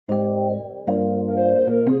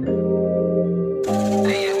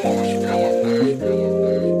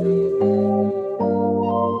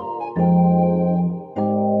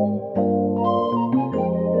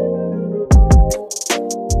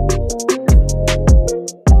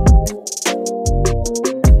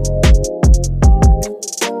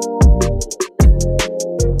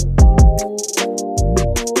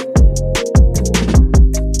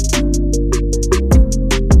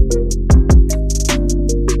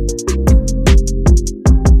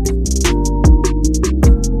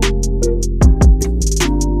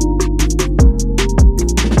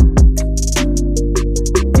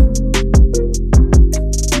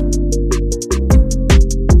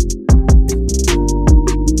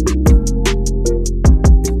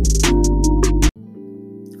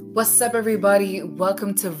What's up, everybody?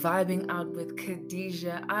 Welcome to Vibing Out with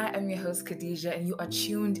Khadijah. I am your host, Khadijah, and you are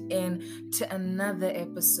tuned in to another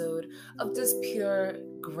episode of just pure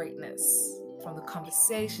greatness. From the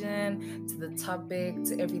conversation to the topic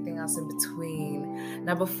to everything else in between.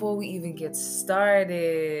 Now, before we even get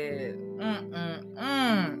started,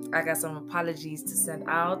 I got some apologies to send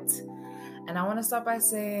out. And I want to start by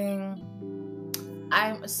saying,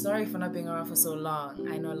 I'm sorry for not being around for so long.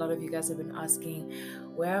 I know a lot of you guys have been asking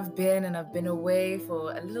where I've been, and I've been away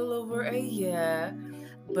for a little over a year,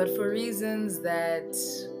 but for reasons that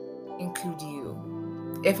include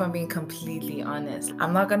you. If I'm being completely honest,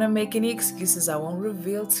 I'm not gonna make any excuses. I won't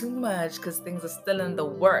reveal too much because things are still in the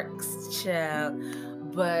works, child.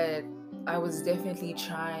 But I was definitely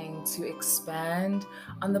trying to expand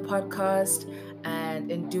on the podcast,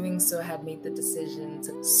 and in doing so, I had made the decision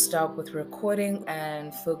to stop with recording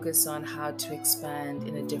and focus on how to expand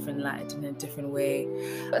in a different light, in a different way.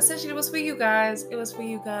 Essentially, it was for you guys. It was for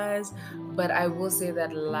you guys. But I will say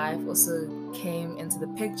that life also came into the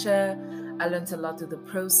picture. I learned a lot through the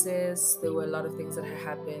process. There were a lot of things that had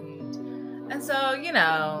happened. And so,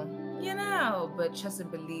 but trust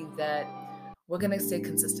and believe that we're going to stay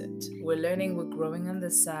consistent. We're learning, we're growing on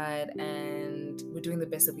this side, and we're doing the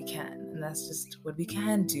best that we can. And that's just what we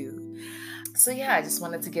can do. So yeah, I just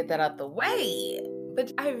wanted to get that out the way.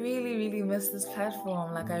 But I really, really miss this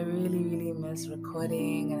platform. Like, I really, really miss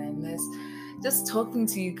recording, and I miss just talking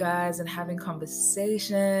to you guys and having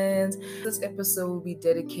conversations. This episode will be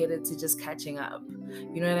dedicated to just catching up.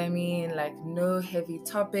 You know what I mean? Like, no heavy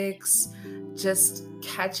topics, just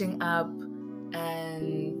catching up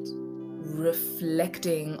and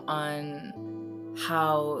reflecting on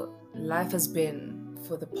how life has been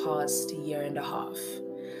for the past year and a half.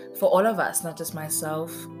 For all of us, not just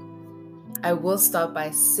myself. I will start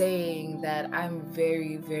by saying that I'm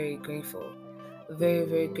very, very grateful. Very,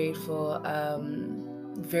 very grateful.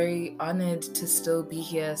 Very honored to still be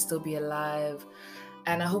here, still be alive.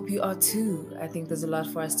 And I hope you are too. I think there's a lot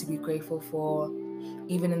for us to be grateful for,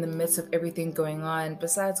 even in the midst of everything going on.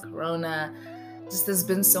 Besides Corona, just there's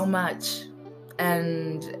been so much.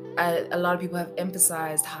 And a lot of people have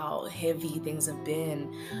emphasized how heavy things have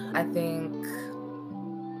been. I think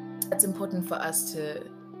it's important for us to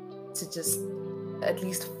just at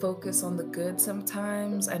least focus on the good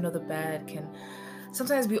sometimes. I know the bad can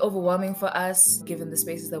sometimes be overwhelming for us given the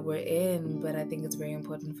spaces that we're in, but I think it's very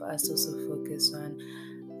important for us to also focus on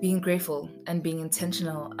being grateful and being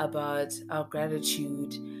intentional about our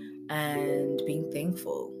gratitude and being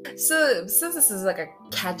thankful. So since this is like a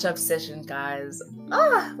catch-up session, guys,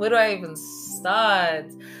 where do I even start?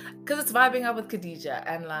 Because it's Vibing Out with Khadijah,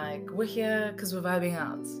 and like, we're here because we're vibing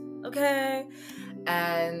out, okay?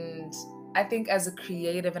 And I think as a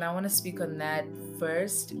creative, and I want to speak on that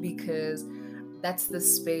first because that's the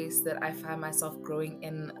space that I find myself growing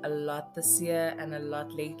in a lot this year and a lot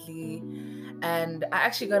lately. And I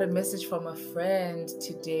actually got a message from a friend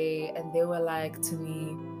today, and they were like to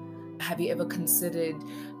me, have you ever considered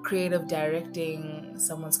creative directing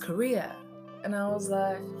someone's career? And I was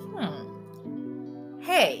like,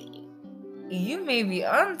 hey, you may be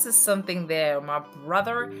onto something there, my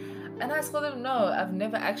brother. And I told him, no, I've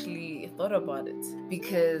never actually thought about it.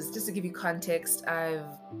 Because just to give you context, I've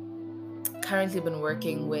currently been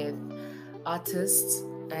working with artists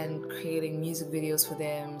and creating music videos for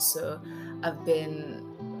them. So I've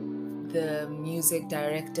been the music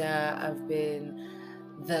director, I've been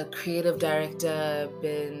the creative director, I've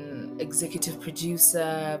been executive producer,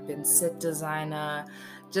 I've been set designer,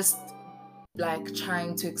 just like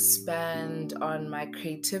trying to expand on my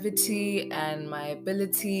creativity and my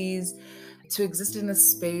abilities to exist in a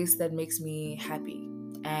space that makes me happy.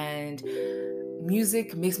 And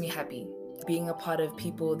music makes me happy. Being a part of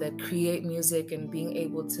people that create music and being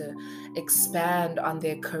able to expand on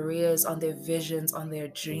their careers, on their visions, on their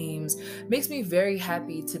dreams makes me very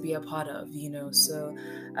happy to be a part of, So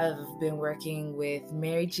I've been working with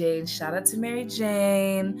Mary Jane. Shout out to Mary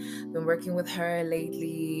Jane. Been working with her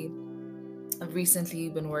lately. I've recently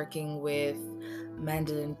been working with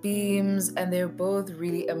Mandolin Beams, and they're both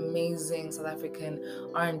really amazing South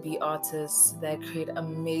African R&B artists that create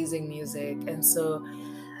amazing music. And so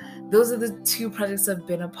those are the two projects I've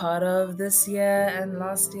been a part of this year and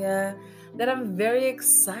last year that I'm very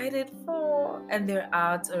excited for, and they're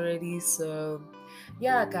out already. So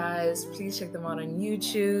yeah, guys, please check them out on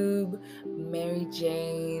YouTube. Mary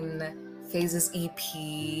Jane Phases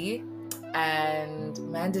EP and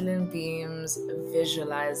Mandolin Beams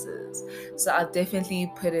Visualizes. So I'll definitely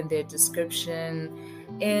put in their description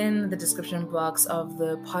in the description box of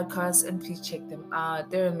the podcast, and please check them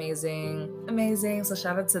out. They're amazing. So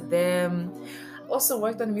shout out to them. also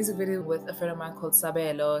worked on a music video with a friend of mine called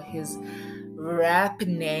Sabelo. His rap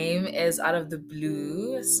name is Out of the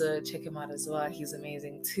Blue, so check him out as well. He's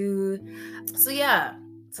amazing too. So yeah,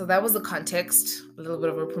 so that was the context, a little bit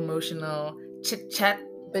of a promotional chit chat.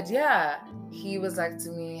 But yeah, he was like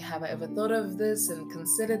to me, have I ever thought of this and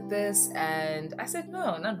considered this? And I said,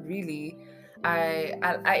 no, not really.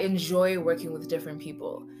 I enjoy working with different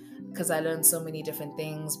people because I learned so many different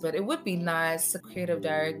things. But it would be nice to creative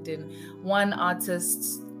direct in one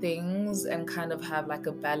artist's things and kind of have like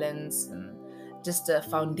a balance and just a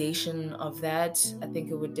foundation of that. I think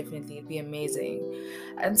it would definitely be amazing.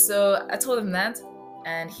 And so I told him that,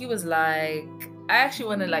 and he was like, I actually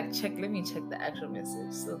want to like let me check the actual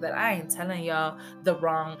message so that I ain't telling y'all the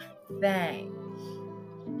wrong thing.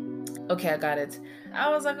 Okay, I got it. I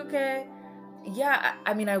was like, okay, yeah,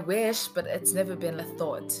 I mean, I wish, but it's never been a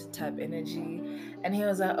thought type energy. And he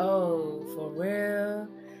was like, oh, for real?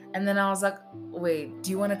 And then I was like, wait, do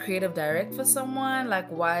you want to creative direct for someone? Like,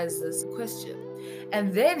 why is this a question?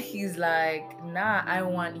 And then he's like, nah, I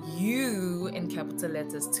want you in capital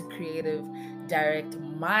letters to creative direct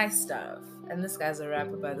my stuff. And this guy's a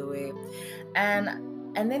rapper, by the way. And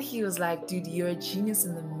then he was like, dude, you're a genius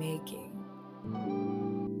in the making.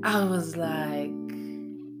 I was like,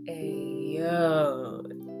 hey, yo.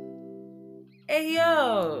 Hey,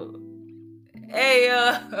 yo. Hey,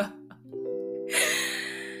 yo.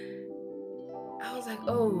 I was like,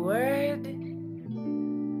 oh, word?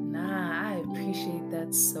 Nah, I appreciate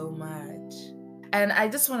that so much. And I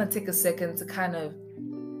just want to take a second to kind of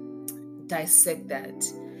dissect that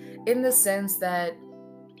in the sense that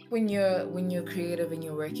when you're creative and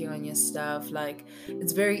you're working on your stuff, like,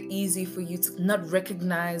 it's very easy for you to not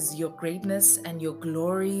recognize your greatness and your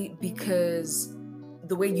glory because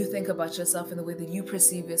the way you think about yourself and the way that you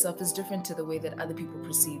perceive yourself is different to the way that other people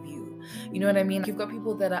perceive you. You know what I mean? You've got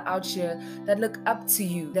people that are out here that look up to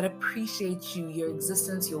you, that appreciate you, your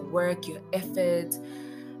existence, your work, your effort.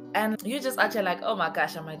 And you're just out here like, oh my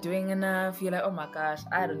gosh, am I doing enough? You're like, oh my gosh,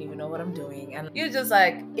 I don't even know what I'm doing. And you're just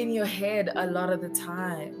like in your head a lot of the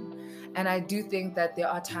time. And I do think that there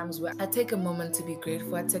are times where I take a moment to be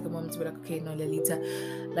grateful. I take a moment to be like, okay, no,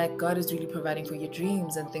 Lelita, like, God is really providing for your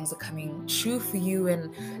dreams and things are coming true for you.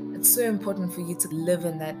 And it's so important for you to live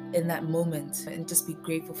in that moment and just be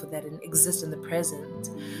grateful for that and exist in the present.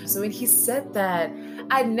 So when he said that,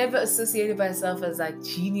 I never associated myself as like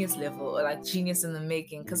genius level or like genius in the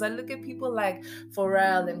making, because I look at people like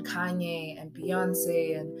Pharrell and Kanye and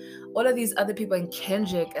Beyonce and all of these other people and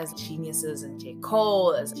Kendrick as geniuses and J.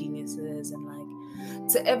 Cole as geniuses, and like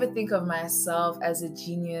to ever think of myself as a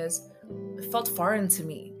genius, it felt foreign to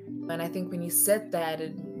me. And I think when you said that,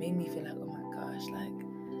 it made me feel like, oh my gosh, like,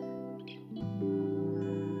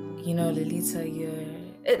 you know, Lelita,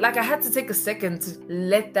 like I had to take a second to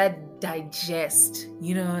let that digest,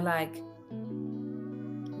 you know, like,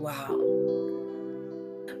 wow.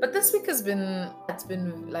 But this week it's been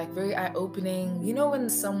like very eye-opening. You know, when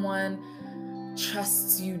someone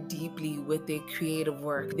trusts you deeply with their creative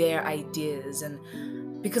work, their ideas, and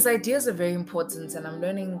because ideas are very important, and I'm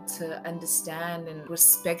learning to understand and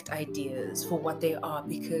respect ideas for what they are,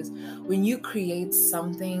 because when you create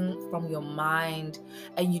something from your mind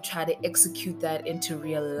and you try to execute that into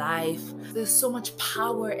real life, there's so much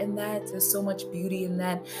power in that, there's so much beauty in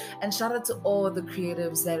that. And shout out to all the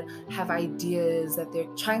creatives that have ideas that they're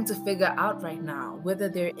trying to figure out right now, whether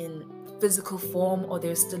they're in physical form or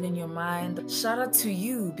they're still in your mind. Shout out to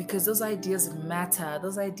you, because those ideas matter.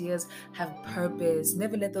 Those ideas have purpose.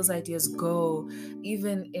 Never let those ideas go,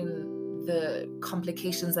 even in the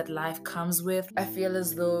complications that life comes with. I feel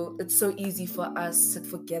as though it's so easy for us to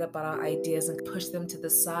forget about our ideas and push them to the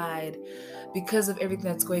side because of everything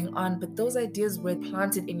that's going on. But those ideas were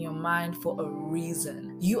planted in your mind for a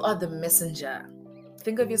reason. You are the messenger.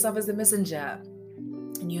 Think of yourself as the messenger.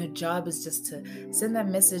 And your job is just to send that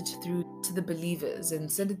message through to the believers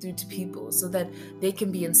and send it through to people so that they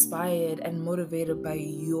can be inspired and motivated by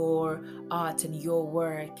your art and your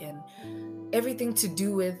work and everything to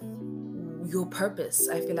do with your purpose.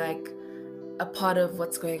 I feel like a part of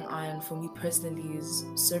what's going on for me personally is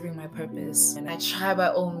serving my purpose. And I try by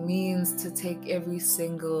all means to take every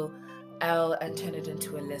single L and turn it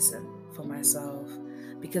into a lesson for myself,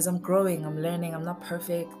 because I'm growing, I'm learning, I'm not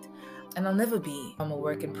perfect. And I'll never be. I'm a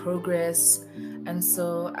work in progress. And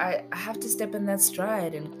so I have to step in that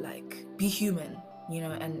stride and like be human, you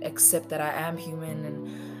know, and accept that I am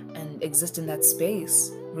human and exist in that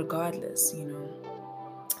space regardless, you know.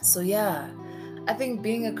 So yeah, I think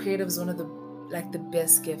being a creative is one of the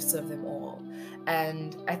best gifts of them all.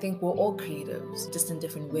 And I think we're all creatives, just in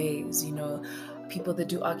different ways, you know. people that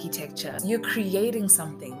do architecture. You're creating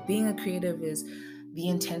something. Being a creative is the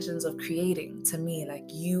intentions of creating. To me, like,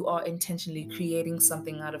 you are intentionally creating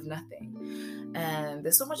something out of nothing. And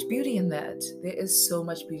there's so much beauty in that. There is so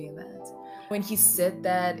much beauty in that. When he said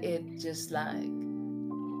that, it just like,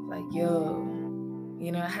 yo,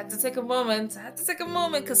 you know, I had to take a moment.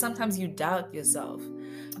 Because sometimes you doubt yourself.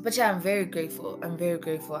 But yeah, I'm very grateful.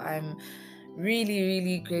 I'm really,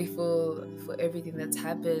 really grateful for everything that's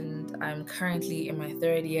happened. I'm currently in my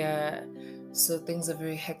third year, so things are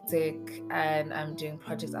very hectic, and I'm doing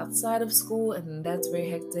projects outside of school, and that's very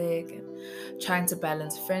hectic, and trying to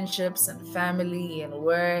balance friendships and family and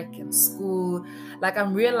work and school. Like,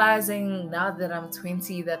 I'm realizing now that I'm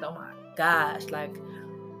 20 that, oh my gosh, like,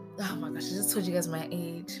 oh my gosh, I just told you guys my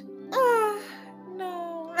age.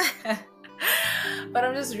 No. But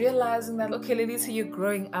I'm just realizing that, okay, Lelisa, you're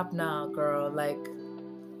growing up now, girl. Like,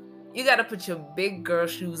 you gotta put your big girl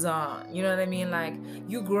shoes on. You know what I mean? Like,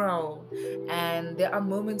 you grown. And there are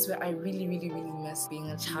moments where I really, really, really miss being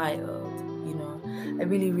a child. You know, I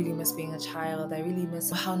really, really miss being a child. I really miss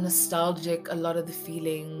how nostalgic a lot of the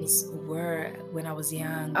feelings were when I was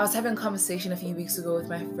young. I was having a conversation a few weeks ago with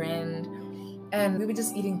my friend, and we were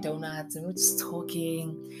just eating donuts and we were just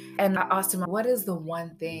talking. And I asked him, what is the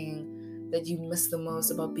one thing that you miss the most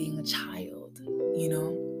about being a child? You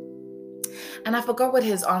know? And I forgot what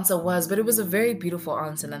his answer was, but it was a very beautiful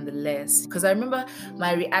answer nonetheless. Because I remember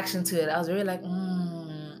my reaction to it. I was really like,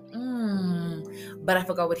 but I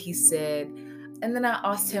forgot what he said. And then I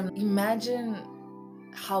asked him, imagine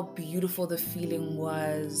how beautiful the feeling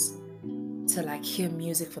was to like hear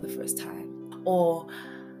music for the first time.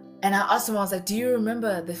 And I asked him, I was like, do you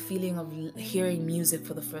remember the feeling of hearing music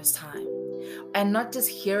for the first time? And not just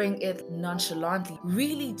hearing it nonchalantly,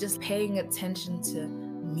 really just paying attention to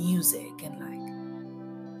music and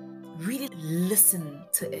like really listen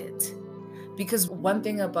to it. Because one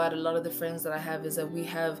thing about a lot of the friends that I have is that we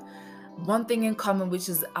have one thing in common, which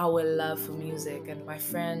is our love for music. And my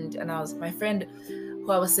friend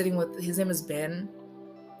who I was sitting with, his name is Ben,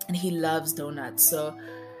 and he loves donuts. So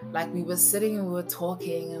like, we were sitting and we were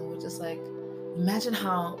talking, and we were just like, imagine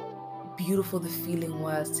how beautiful the feeling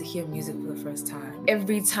was to hear music for the first time.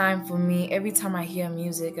 Every time I hear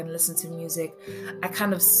music and listen to music, I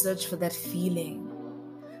kind of search for that feeling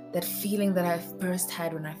that I first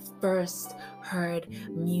had when I first heard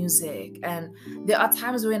music. And there are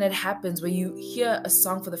times when it happens where you hear a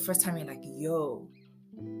song for the first time and you're like, yo,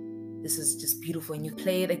 this is just beautiful. And you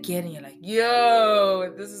play it again and you're like,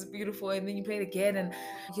 yo, this is beautiful. And then you play it again and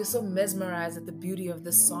you're so mesmerized at the beauty of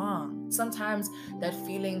the song. Sometimes that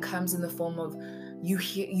feeling comes in the form of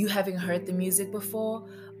you having heard the music before,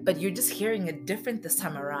 but you're just hearing it different this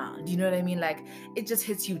time around. You know what I mean? Like, it just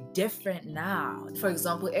hits you different now. For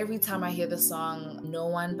example, every time I hear the song No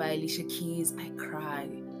One by Alicia Keys, I cry.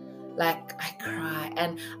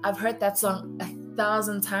 And I've heard that song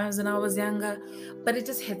 1,000 times when I was younger, but it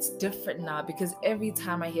just hits different now because every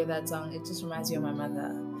time I hear that song, it just reminds me of my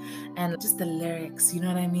mother and just the lyrics, you know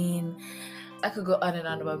what I mean? I could go on and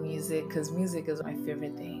on about music because music is my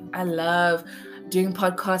favorite thing. I love doing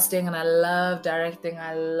podcasting and I love directing.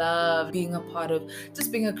 I love being a part of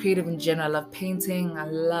just being a creative in general. I love painting. I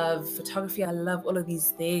love photography. I love all of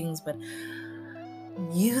these things, but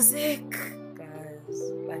music,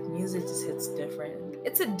 like, music just hits different.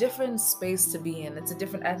 It's a different space to be in. It's a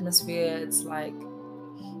different atmosphere. It's like,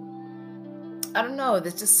 I don't know,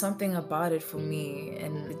 there's just something about it for me,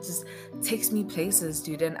 and it just takes me places,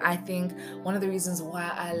 dude. And I think one of the reasons why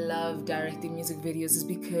I love directing music videos is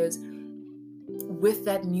because with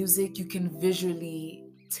that music, you can visually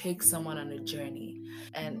take someone on a journey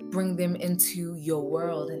and bring them into your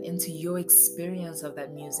world and into your experience of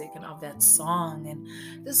that music and of that song. And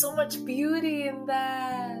there's so much beauty in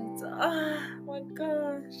that. Oh my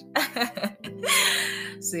gosh.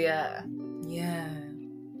 So yeah.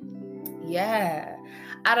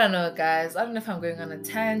 I don't know, guys. I don't know if I'm going on a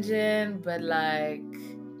tangent, but like,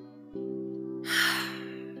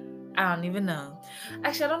 I don't even know.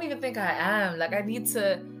 Actually, I don't even think I am. Like, I need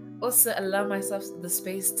to also allow myself the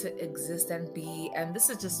space to exist and be. And this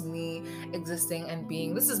is just me existing and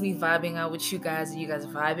being. This is me vibing out with you guys, and you guys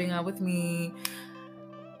vibing out with me.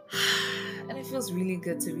 And it feels really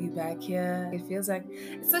good to be back here. It feels like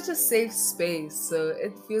it's such a safe space. So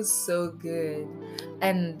it feels so good.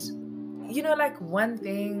 And you know, like, one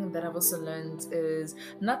thing that I've also learned is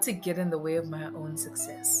not to get in the way of my own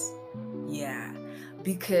success. Yeah,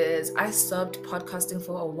 because I stopped podcasting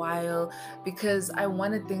for a while because I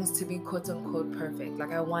wanted things to be quote unquote perfect.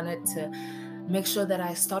 Like, I wanted to make sure that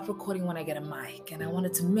I start recording when I get a mic, and I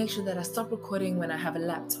wanted to make sure that I stop recording when I have a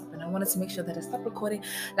laptop, and I wanted to make sure that I stop recording,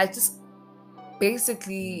 like, just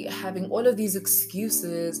basically having all of these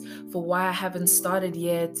excuses for why I haven't started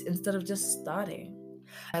yet instead of just starting.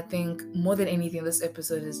 I think more than anything, this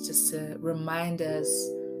episode is just to remind us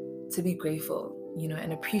to be grateful,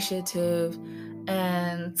 and appreciative,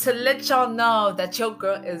 and to let y'all know that your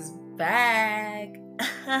girl is back.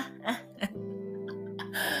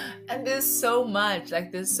 And there's so much that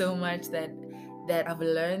I've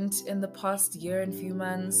learned in the past year and few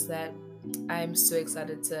months that I'm so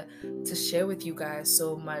excited to share with you guys.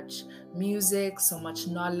 So much music, so much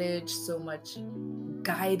knowledge, so much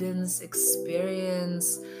guidance,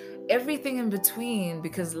 experience, everything in between,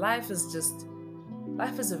 because life is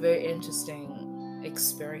a very interesting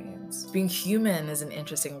experience. Being human is an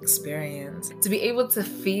interesting experience. To be able to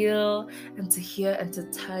feel and to hear and to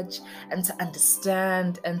touch and to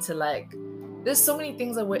understand and to there's so many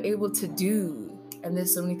things that we're able to do, and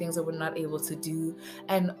there's so many things that we're not able to do,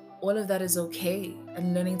 and all of that is okay,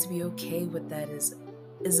 and learning to be okay with that is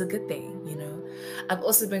a good thing. I've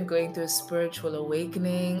also been going through a spiritual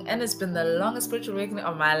awakening, and it's been the longest spiritual awakening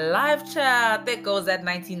of my life, child. That goes at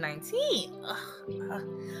 1919.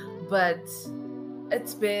 But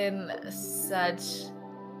it's been such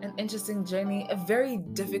an interesting journey, a very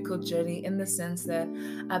difficult journey, in the sense that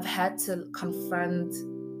I've had to confront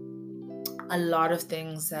a lot of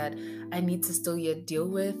things that I need to still yet deal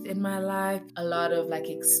with in my life. A lot of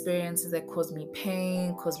experiences that caused me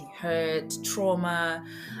pain, caused me hurt, trauma,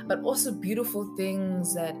 but also beautiful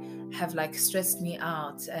things that have stressed me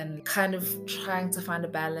out, and kind of trying to find a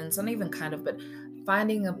balance, not even kind of, but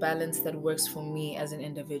finding a balance that works for me as an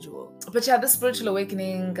individual. But yeah, this spiritual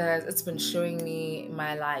awakening, guys, it's been showing me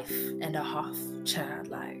my life and a half, child.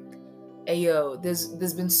 Ayo,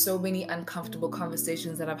 there's been so many uncomfortable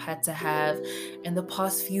conversations that I've had to have in the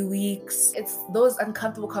past few weeks. It's those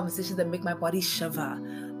uncomfortable conversations that make my body shiver.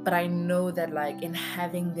 But I know that in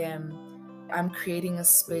having them, I'm creating a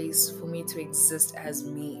space for me to exist as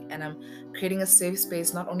me, and I'm creating a safe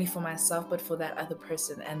space not only for myself but for that other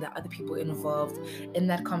person and the other people involved in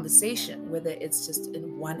that conversation, whether it's just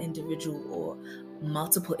in one individual or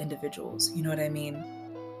multiple individuals, you know what I mean?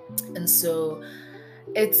 And so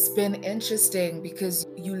it's been interesting because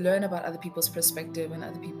you learn about other people's perspective and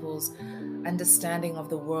other people's understanding of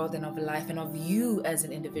the world and of life and of you as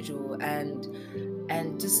an individual,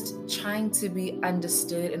 and just trying to be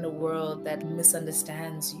understood in a world that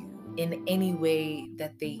misunderstands you in any way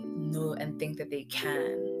that they know and think that they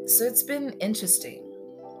can. So it's been interesting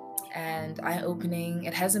and eye-opening.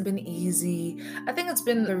 It hasn't been easy. I think it's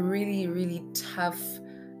been a really, really tough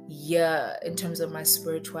year in terms of my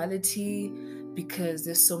spirituality, because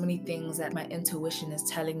there's so many things that my intuition is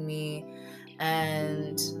telling me,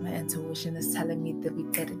 and my intuition is telling me there'll be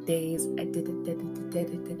better days.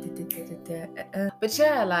 But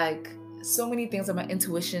yeah, so many things that my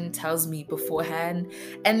intuition tells me beforehand,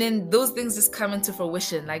 and then those things just come into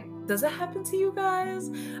fruition. Does that happen to you guys?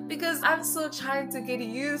 Because I'm still trying to get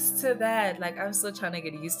used to that. I'm still trying to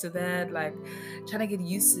get used to that. Trying to get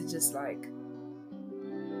used to just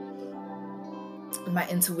my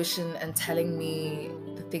intuition and telling me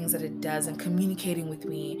the things that it does and communicating with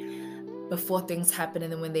me before things happen,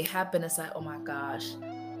 and then when they happen, it's oh my gosh,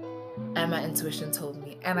 and my intuition told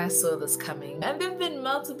me, and I saw this coming. And there've been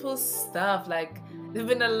multiple stuff, there've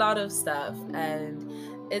been a lot of stuff, and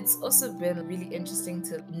it's also been really interesting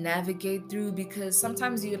to navigate through, because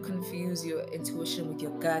sometimes you confuse your intuition with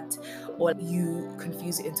your gut, or you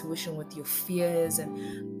confuse your intuition with your fears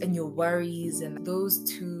and your worries, and those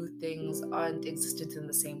two things aren't existent in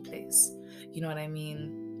the same place. You know what I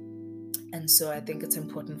mean? And so I think it's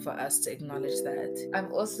important for us to acknowledge that.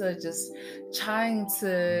 I'm also just trying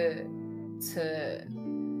to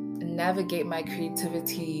navigate my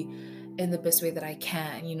creativity in the best way that I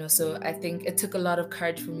can, so I think it took a lot of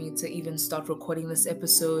courage for me to even start recording this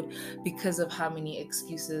episode, because of how many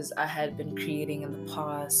excuses I had been creating in the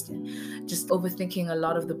past, and just overthinking a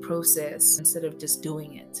lot of the process instead of just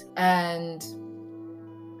doing it. And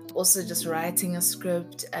also just writing a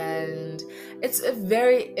script, and it's a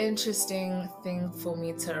very interesting thing for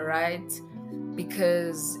me to write,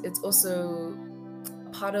 because it's also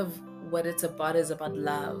part of what it's about is about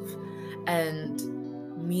love, and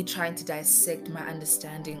me trying to dissect my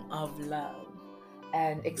understanding of love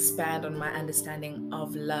and expand on my understanding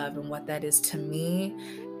of love and what that is to me,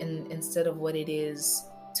 and instead of what it is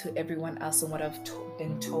to everyone else and what I've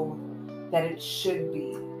been told that it should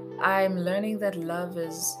be. I'm learning that love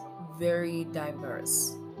is very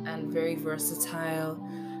diverse and very versatile,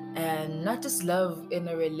 and not just love in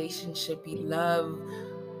a relationship, love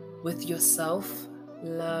with yourself,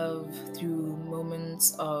 love through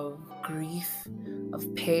moments of grief,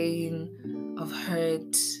 of pain, of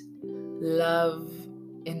hurt, love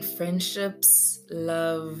in friendships,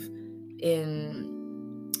 love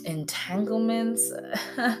in entanglements,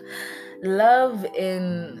 love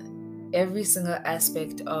in every single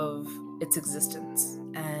aspect of its existence,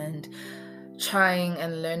 and trying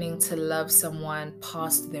and learning to love someone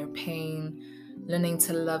past their pain, learning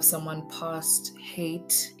to love someone past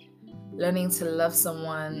hate, learning to love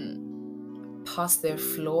someone past their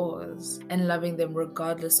flaws, and loving them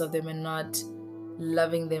regardless of them and not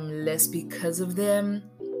loving them less because of them.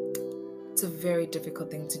 It's a very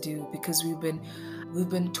difficult thing to do because we've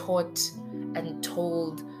been taught and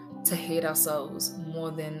told to hate ourselves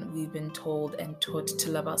more than we've been told and taught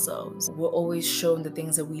to love ourselves. We're always shown the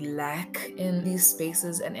things that we lack in these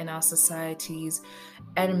spaces and in our societies,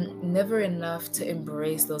 and never enough to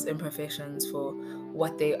embrace those imperfections for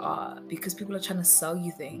what they are, because people are trying to sell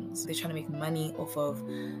you things. They're trying to make money off of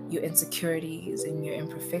your insecurities and your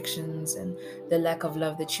imperfections and the lack of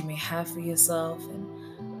love that you may have for yourself.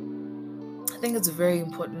 And I think it's very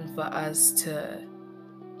important for us to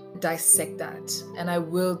dissect that, and I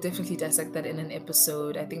will definitely dissect that in an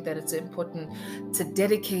episode. I think that it's important to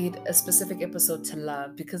dedicate a specific episode to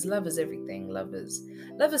love, because love is everything. Love is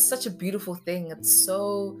such a beautiful thing. It's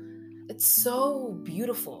so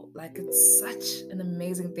beautiful. Like, it's such an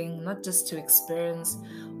amazing thing, not just to experience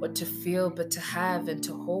or to feel, but to have and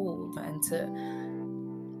to hold and to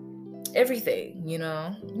everything,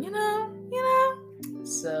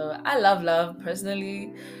 So I love love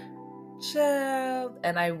personally, child,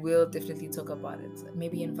 and I will definitely talk about it.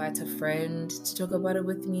 Maybe invite a friend to talk about it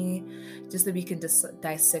with me, just that we can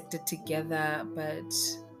dissect it together. But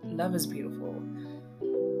love is beautiful.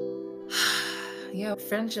 Yeah,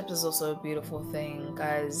 friendship is also a beautiful thing,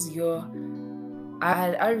 guys.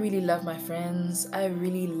 I really love my friends. I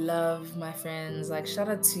really love my friends. Like, shout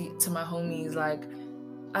out to my homies. Like,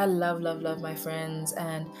 I love my friends,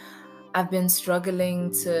 and I've been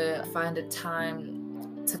struggling to find a time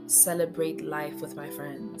to celebrate life with my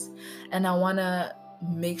friends. And I want to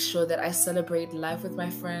make sure that I celebrate life with my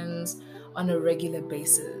friends on a regular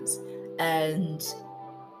basis. And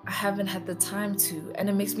I haven't had the time to. And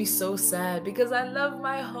it makes me so sad because I love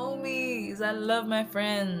my homies. I love my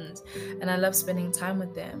friends. And I love spending time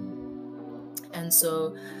with them. And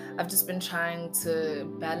so I've just been trying to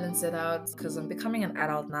balance it out because I'm becoming an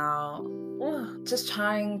adult now. Just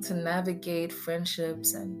trying to navigate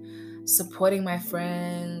friendships and supporting my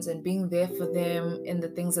friends and being there for them in the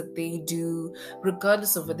things that they do,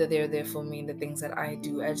 regardless of whether they're there for me in the things that I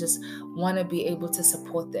do. I just want to be able to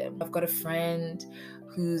support them. I've got a friend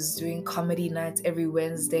who's doing comedy nights every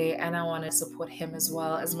Wednesday, and I want to support him as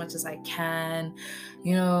well as much as I can,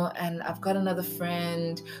 and I've got another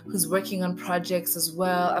friend who's working on projects as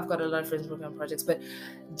well. I've got a lot of friends working on projects, but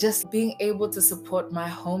just being able to support my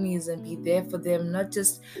homies and be there for them, not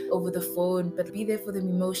just over the phone, but be there for them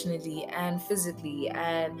emotionally and physically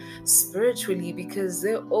and spiritually, because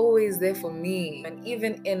they're always there for me. And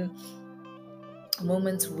even in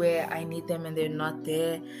moments where I need them and they're not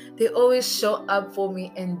there, they always show up for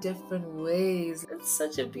me in different ways. It's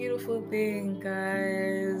such a beautiful thing,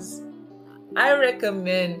 guys. I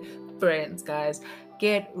recommend friends, guys.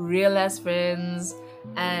 Get real ass friends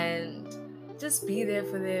and just be there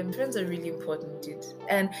for them. Friends are really important, dude.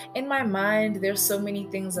 And in my mind, there's so many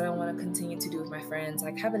things that I want to continue to do with my friends.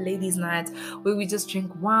 Like, have a ladies' night where we just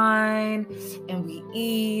drink wine and we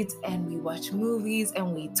eat and we watch movies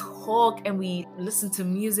and we talk and we listen to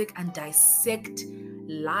music and dissect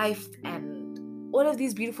life and all of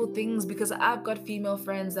these beautiful things, because I've got female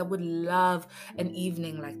friends that would love an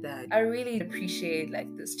evening like that. I really appreciate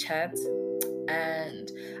like this chat,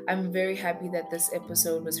 and I'm very happy that this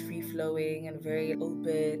episode was free flowing and very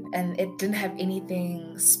open, and it didn't have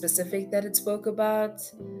anything specific that it spoke about.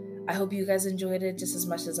 I hope you guys enjoyed it just as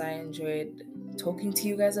much as I enjoyed talking to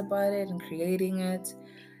you guys about it and creating it.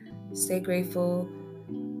 Stay grateful,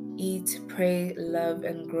 eat, pray, love,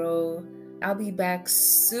 and grow. I'll be back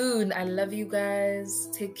soon. I love you guys.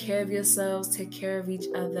 Take care of yourselves. Take care of each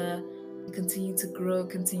other. Continue to grow.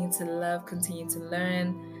 Continue to love. Continue to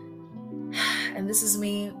learn. And this is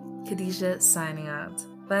me, Khadijah, signing out.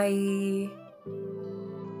 Bye.